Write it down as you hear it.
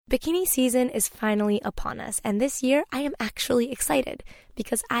Bikini season is finally upon us, and this year I am actually excited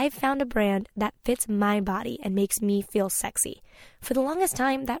because I've found a brand that fits my body and makes me feel sexy. For the longest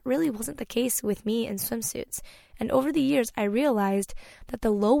time, that really wasn't the case with me in swimsuits, and over the years I realized that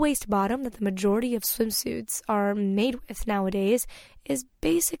the low-waist bottom that the majority of swimsuits are made with nowadays is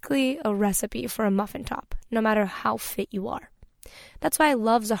basically a recipe for a muffin top, no matter how fit you are. That's why I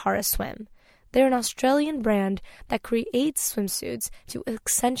love Zahara Swim. They're an Australian brand that creates swimsuits to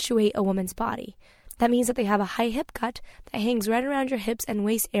accentuate a woman's body. That means that they have a high hip cut that hangs right around your hips and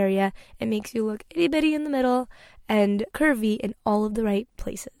waist area and makes you look itty-bitty in the middle and curvy in all of the right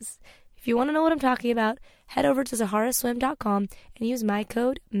places. If you want to know what I'm talking about, head over to zaharaswim.com and use my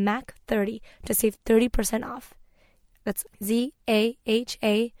code MAC30 to save 30% off. That's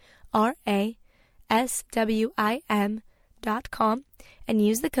ZAHARASWIM.com and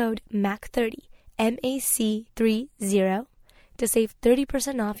use the code MAC30, MAC30, to save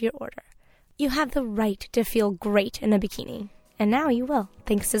 30% off your order. You have the right to feel great in a bikini, and now you will,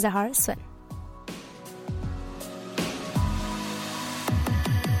 thanks to Zahara Swim.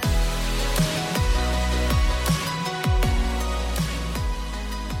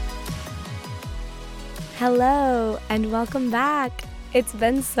 Hello, and welcome back. It's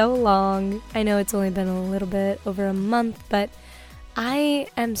been so long. I know it's only been a little bit over a month, but I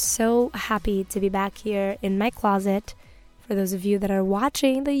am so happy to be back here in my closet. For those of you that are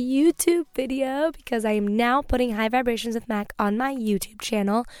watching the YouTube video, because I am now putting High Vibrations with Mac on my YouTube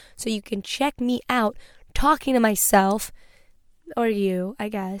channel, so you can check me out talking to myself, or you, I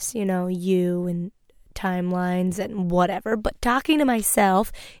guess, you and timelines and whatever, but talking to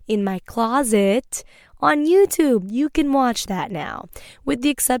myself in my closet on YouTube. You can watch that now, with the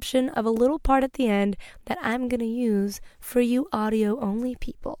exception of a little part at the end that I'm going to use for you audio-only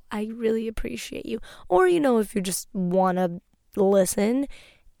people. I really appreciate you. Or, if you just want to listen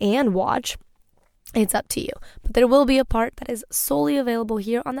and watch, it's up to you. But there will be a part that is solely available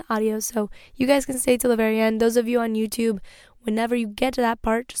here on the audio, so you guys can stay till the very end. Those of you on YouTube, whenever you get to that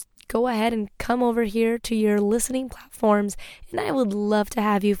part, just go ahead and come over here to your listening platforms, and I would love to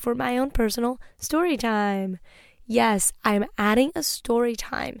have you for my own personal story time. Yes, I'm adding a story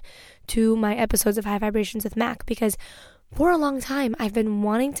time to my episodes of High Vibrations with Mac because for a long time I've been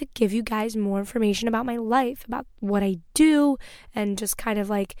wanting to give you guys more information about my life, about what I do, and just kind of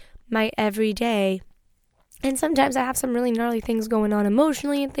like my everyday. And sometimes I have some really gnarly things going on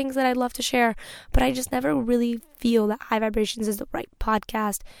emotionally and things that I'd love to share, but I just never really feel that High Vibrations is the right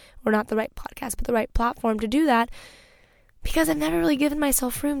podcast, or not the right podcast, but the right platform to do that, because I've never really given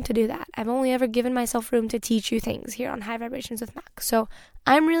myself room to do that. I've only ever given myself room to teach you things here on High Vibrations with Mac. So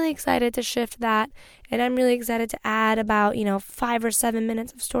I'm really excited to shift that, and I'm really excited to add about, 5 or 7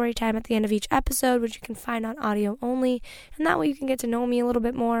 minutes of story time at the end of each episode, which you can find on audio only, and that way you can get to know me a little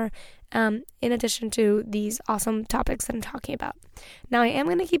bit more, in addition to these awesome topics that I'm talking about. Now, I am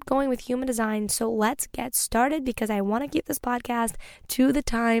going to keep going with human design, so let's get started because I want to keep this podcast to the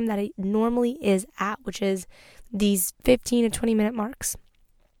time that it normally is at, which is these 15 to 20 minute marks.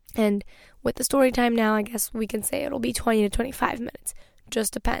 And with the story time now, I guess we can say it'll be 20 to 25 minutes.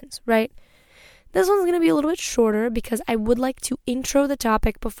 Just depends, right? This one's going to be a little bit shorter because I would like to intro the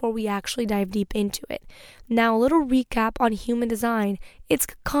topic before we actually dive deep into it. Now, a little recap on human design. It's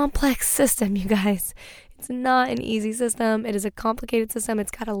a complex system, you guys. It's not an easy system. It is a complicated system.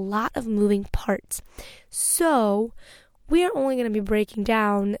 It's got a lot of moving parts. So, we are only going to be breaking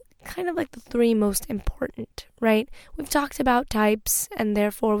down kind of like the 3 most important, right? We've talked about types, and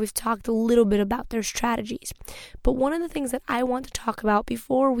therefore we've talked a little bit about their strategies. But one of the things that I want to talk about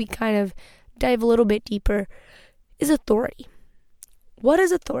before we kind of dive a little bit deeper is authority. What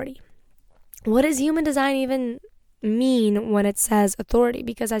is authority? What does human design even mean when it says authority?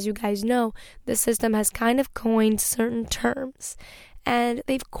 Because as you guys know, the system has kind of coined certain terms, and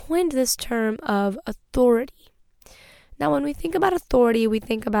they've coined this term of authority. Now, when we think about authority, we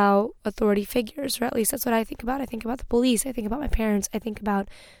think about authority figures, or at least that's what I think about. I think about the police. I think about my parents. I think about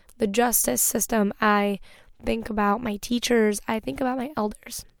the justice system. I think about my teachers. I think about my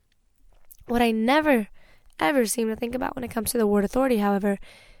elders. What I never, ever seem to think about when it comes to the word authority, however,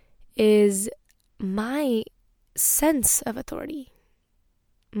 is my sense of authority.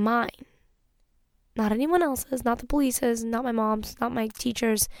 Mine. Not anyone else's, not the police's, not my mom's, not my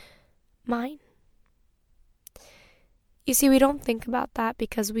teacher's. Mine. You see, we don't think about that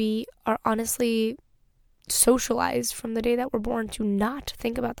because we are honestly socialized from the day that we're born to not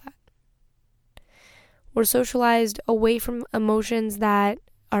think about that. We're socialized away from emotions that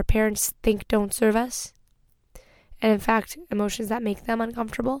our parents think don't serve us, and in fact, emotions that make them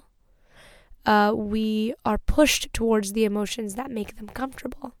uncomfortable. We are pushed towards the emotions that make them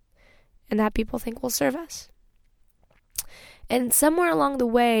comfortable. and that people think will serve us. And somewhere along the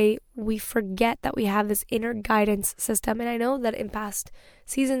way, we forget that we have this inner guidance system. And I know that in past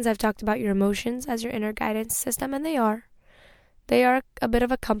seasons, I've talked about your emotions as your inner guidance system, and they are. They are a bit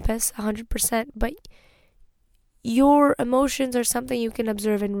of a compass, 100%, but your emotions are something you can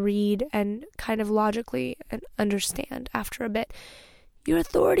observe and read and kind of logically and understand after a bit. Your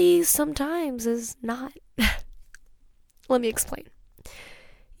authority sometimes is not. Let me explain.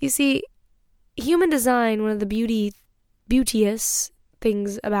 You see, human design, one of the beauteous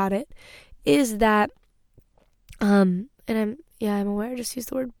things about it is that, and I'm aware I just used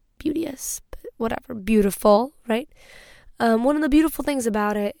the word beauteous, but whatever, beautiful, right? One of the beautiful things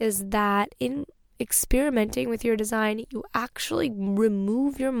about it is that in experimenting with your design, you actually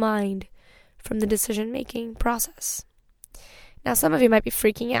remove your mind from the decision-making process. Now, some of you might be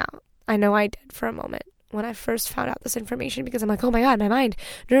freaking out. I know I did for a moment when I first found out this information, because I'm like, oh my God, my mind.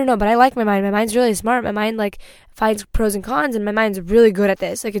 No, but I like my mind. My mind's really smart. My mind finds pros and cons, and my mind's really good at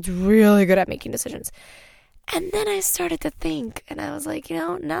this. It's really good at making decisions. And then I started to think, and I was like,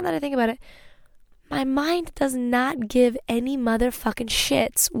 now that I think about it, my mind does not give any motherfucking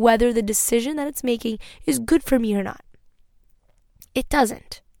shits whether the decision that it's making is good for me or not. It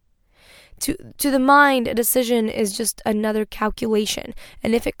doesn't. To the mind, a decision is just another calculation.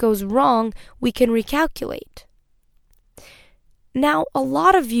 And if it goes wrong, we can recalculate. Now, a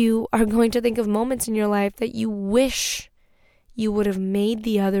lot of you are going to think of moments in your life that you wish you would have made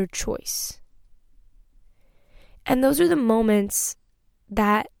the other choice. And those are the moments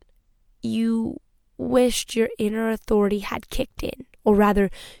that you wished your inner authority had kicked in. Or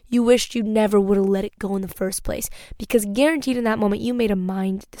rather, you wished you never would have let it go in the first place. Because guaranteed in that moment, you made a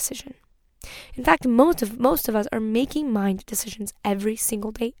mind decision. In fact, most of us are making mind decisions every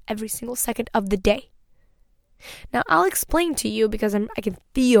single day, every single second of the day. Now, I'll explain to you, because I can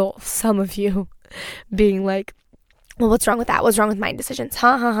feel some of you being like, well, what's wrong with that? What's wrong with mind decisions?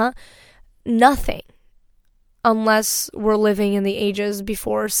 Nothing. Unless we're living in the ages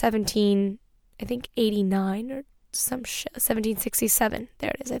before 1789 or some shit, 1767.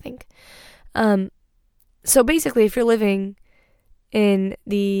 There it is, I think. So basically, if you're living in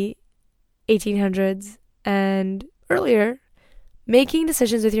the 1800s and earlier, making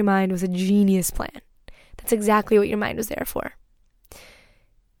decisions with your mind was a genius plan. That's exactly what your mind was there for.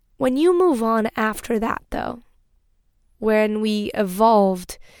 When you move on after that, though, when we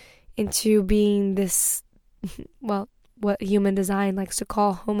evolved into being this, well, what human design likes to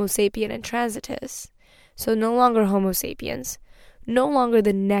call Homo sapien and transitus, so no longer Homo sapiens, no longer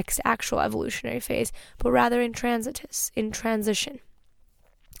the next actual evolutionary phase, but rather in transitus, in transition.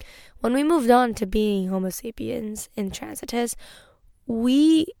 When we moved on to being Homo sapiens in transitus,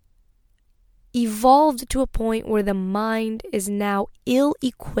 we evolved to a point where the mind is now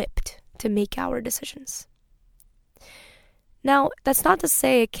ill-equipped to make our decisions. Now, that's not to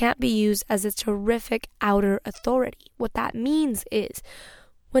say it can't be used as a terrific outer authority. What that means is,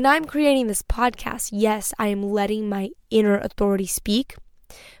 when I'm creating this podcast, yes, I am letting my inner authority speak,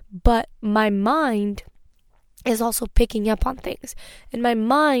 but my mind is also picking up on things. And my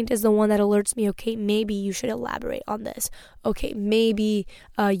mind is the one that alerts me, okay, maybe you should elaborate on this. Okay, maybe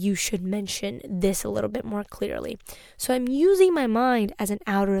you should mention this a little bit more clearly. So I'm using my mind as an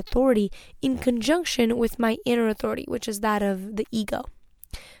outer authority in conjunction with my inner authority, which is that of the ego.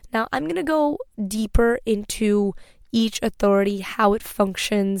 Now, I'm going to go deeper into each authority, how it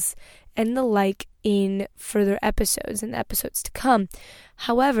functions, and the like in further episodes and the episodes to come.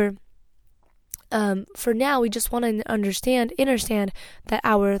 However, for now, we just want to understand that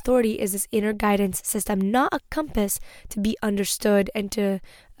our authority is this inner guidance system, not a compass to be understood and to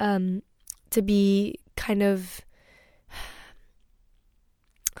be kind of,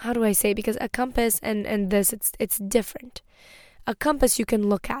 how do I say? Because a compass and this, it's different. A compass you can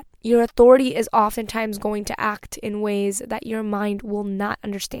look at. Your authority is oftentimes going to act in ways that your mind will not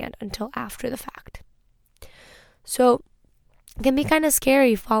understand until after the fact. So, it can be kind of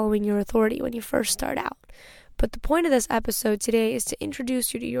scary following your authority when you first start out. But the point of this episode today is to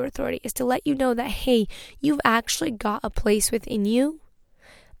introduce you to your authority, is to let you know that, hey, you've actually got a place within you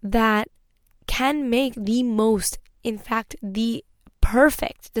that can make the most, in fact, the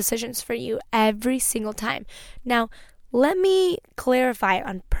perfect decisions for you every single time. Now, let me clarify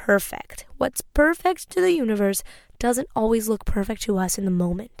on perfect. What's perfect to the universe doesn't always look perfect to us in the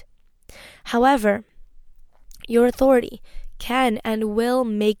moment. However, your authority can and will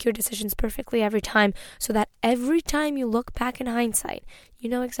make your decisions perfectly every time, so that every time you look back in hindsight, you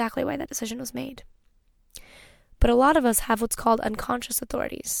know exactly why that decision was made. But a lot of us have what's called unconscious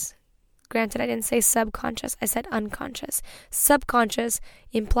authorities. Granted, I didn't say subconscious, I said unconscious. Subconscious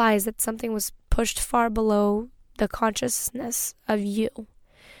implies that something was pushed far below the consciousness of you.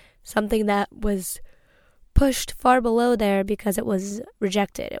 Something that was pushed far below there because it was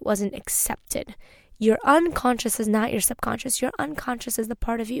rejected. It wasn't accepted. Your unconscious is not your subconscious. Your unconscious is the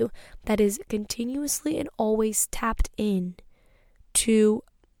part of you that is continuously and always tapped in to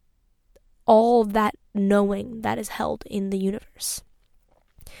all of that knowing that is held in the universe.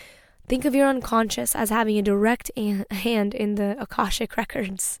 Think of your unconscious as having a direct hand in the Akashic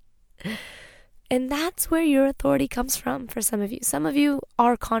records. And that's where your authority comes from for some of you. Some of you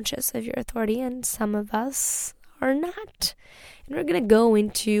are conscious of your authority and some of us are not. And we're going to go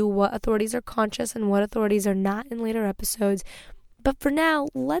into what authorities are conscious and what authorities are not in later episodes. But for now,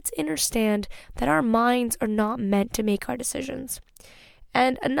 let's understand that our minds are not meant to make our decisions.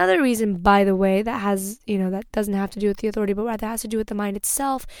 And another reason, by the way, that has, that doesn't have to do with the authority, but rather has to do with the mind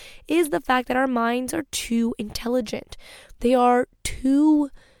itself, is the fact that our minds are too intelligent. They are too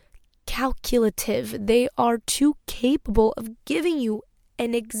calculative. They are too capable of giving you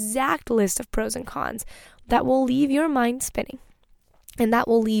an exact list of pros and cons that will leave your mind spinning. And that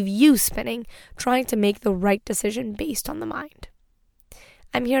will leave you spinning, trying to make the right decision based on the mind.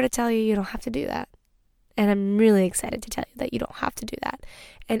 I'm here to tell you, you don't have to do that. And I'm really excited to tell you that you don't have to do that.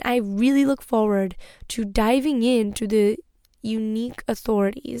 And I really look forward to diving into the unique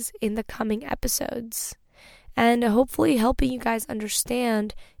authorities in the coming episodes. And hopefully helping you guys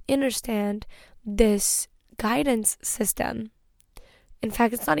understand this guidance system. In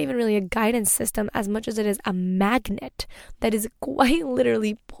fact, it's not even really a guidance system as much as it is a magnet that is quite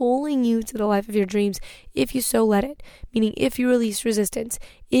literally pulling you to the life of your dreams if you so let it. Meaning if you release resistance,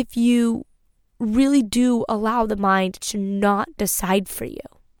 if you really do allow the mind to not decide for you.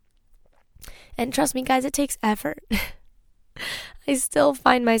 And trust me, guys, it takes effort. I still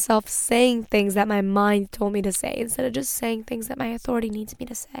find myself saying things that my mind told me to say instead of just saying things that my authority needs me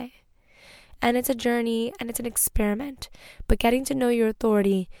to say. And it's a journey and it's an experiment. But getting to know your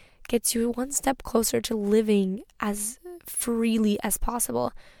authority gets you one step closer to living as freely as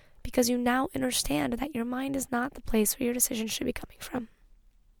possible because you now understand that your mind is not the place where your decisions should be coming from.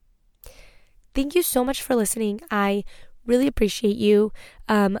 Thank you so much for listening. I really appreciate you.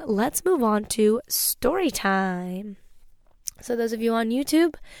 Let's move on to story time. So those of you on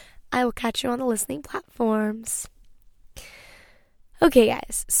YouTube, I will catch you on the listening platforms. Okay,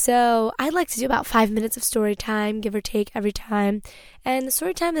 guys, so I'd like to do about 5 minutes of story time, give or take every time. And the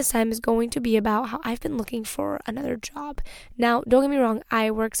story time this time is going to be about how I've been looking for another job. Now, don't get me wrong,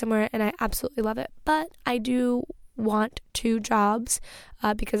 I work somewhere and I absolutely love it, but I do want 2 jobs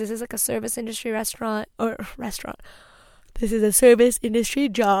because this is like a service industry restaurant. This is a service industry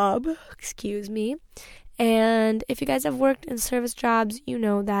job, excuse me. And if you guys have worked in service jobs, you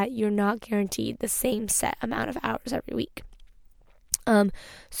know that you're not guaranteed the same set amount of hours every week.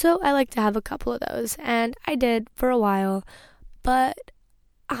 So I like to have a couple of those, and I did for a while, but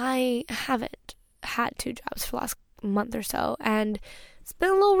I haven't had 2 jobs for the last month or so, and it's been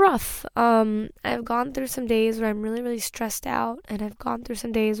a little rough. I've gone through some days where I'm really, really stressed out, and I've gone through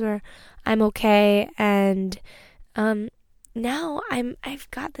some days where I'm okay, and now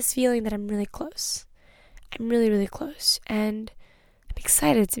I've got this feeling that I'm really close. I'm really, really close, and I'm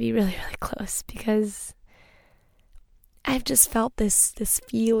excited to be really, really close because I've just felt this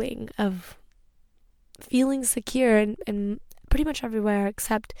feeling of feeling secure in pretty much everywhere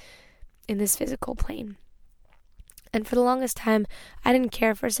except in this physical plane. And for the longest time, I didn't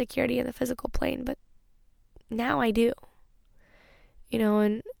care for security in the physical plane, but now I do.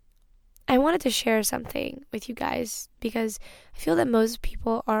 And I wanted to share something with you guys because I feel that most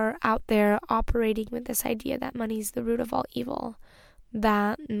people are out there operating with this idea that money is the root of all evil,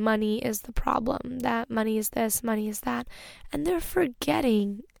 that money is the problem, that money is this, money is that, and they're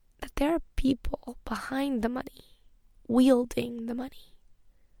forgetting that there are people behind the money, wielding the money.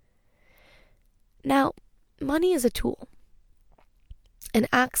 Now, money is a tool and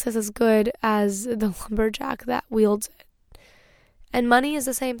acts as good as the lumberjack that wields it. And money is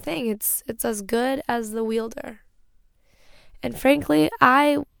the same thing. It's as good as the wielder. And frankly,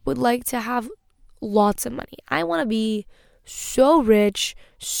 I would like to have lots of money. I want to be so rich,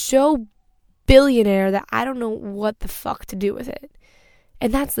 so billionaire that I don't know what the fuck to do with it.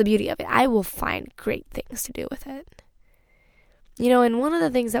 And that's the beauty of it. I will find great things to do with it. And one of the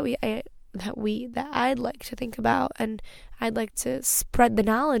things that I'd like to think about and I'd like to spread the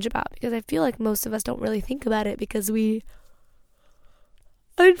knowledge about, because I feel like most of us don't really think about it because we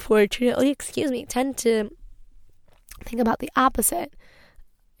unfortunately, tend to think about the opposite,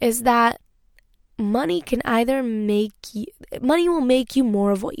 is that money will make you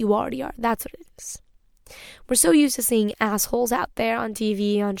more of what you already are. That's what it is. We're so used to seeing assholes out there on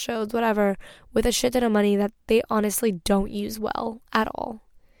TV, on shows, whatever, with a shit ton of money that they honestly don't use well at all.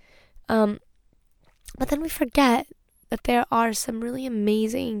 But then we forget that there are some really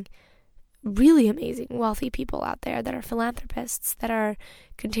amazing wealthy people out there that are philanthropists, that are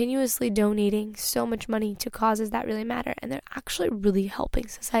continuously donating so much money to causes that really matter, and they're actually really helping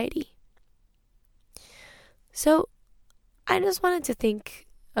society. So I just wanted to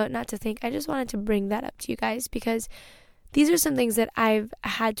bring that up to you guys, because these are some things that I've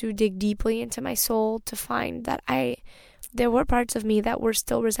had to dig deeply into my soul to find that there were parts of me that were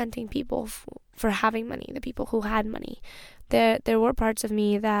still resenting people for having money, the people who had money. There were parts of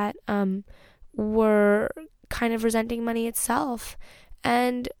me that were kind of resenting money itself.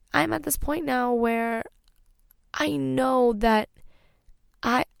 And I'm at this point now where I know that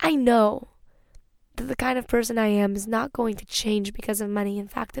the kind of person I am is not going to change because of money. In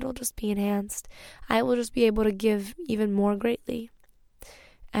fact, it'll just be enhanced. I will just be able to give even more greatly.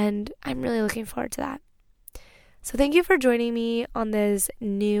 And I'm really looking forward to that. So thank you for joining me on this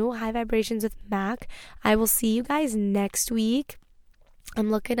new High Vibrations with Mac. I will see you guys next week.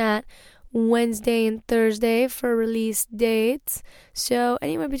 I'm looking at Wednesday and Thursday for release dates. So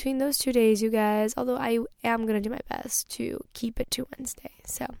anywhere between those 2 days, you guys, although I am going to do my best to keep it to Wednesday.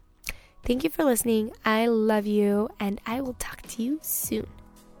 So thank you for listening. I love you, and I will talk to you soon.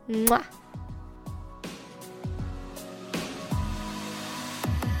 Mwah.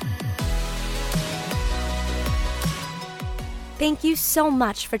 Thank you so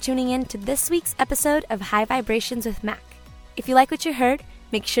much for tuning in to this week's episode of High Vibrations with Mac. If you like what you heard,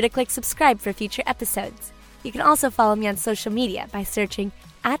 make sure to click subscribe for future episodes. You can also follow me on social media by searching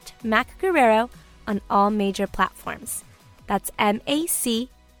 @MacGuerrero on all major platforms. That's MacGuerrero.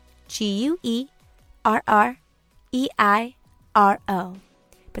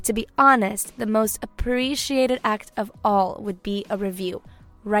 But to be honest, the most appreciated act of all would be a review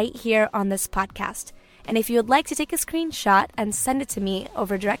right here on this podcast. And if you would like to take a screenshot and send it to me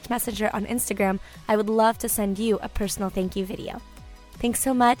over direct messenger on Instagram, I would love to send you a personal thank you video. Thanks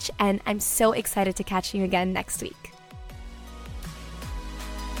so much, and I'm so excited to catch you again next week.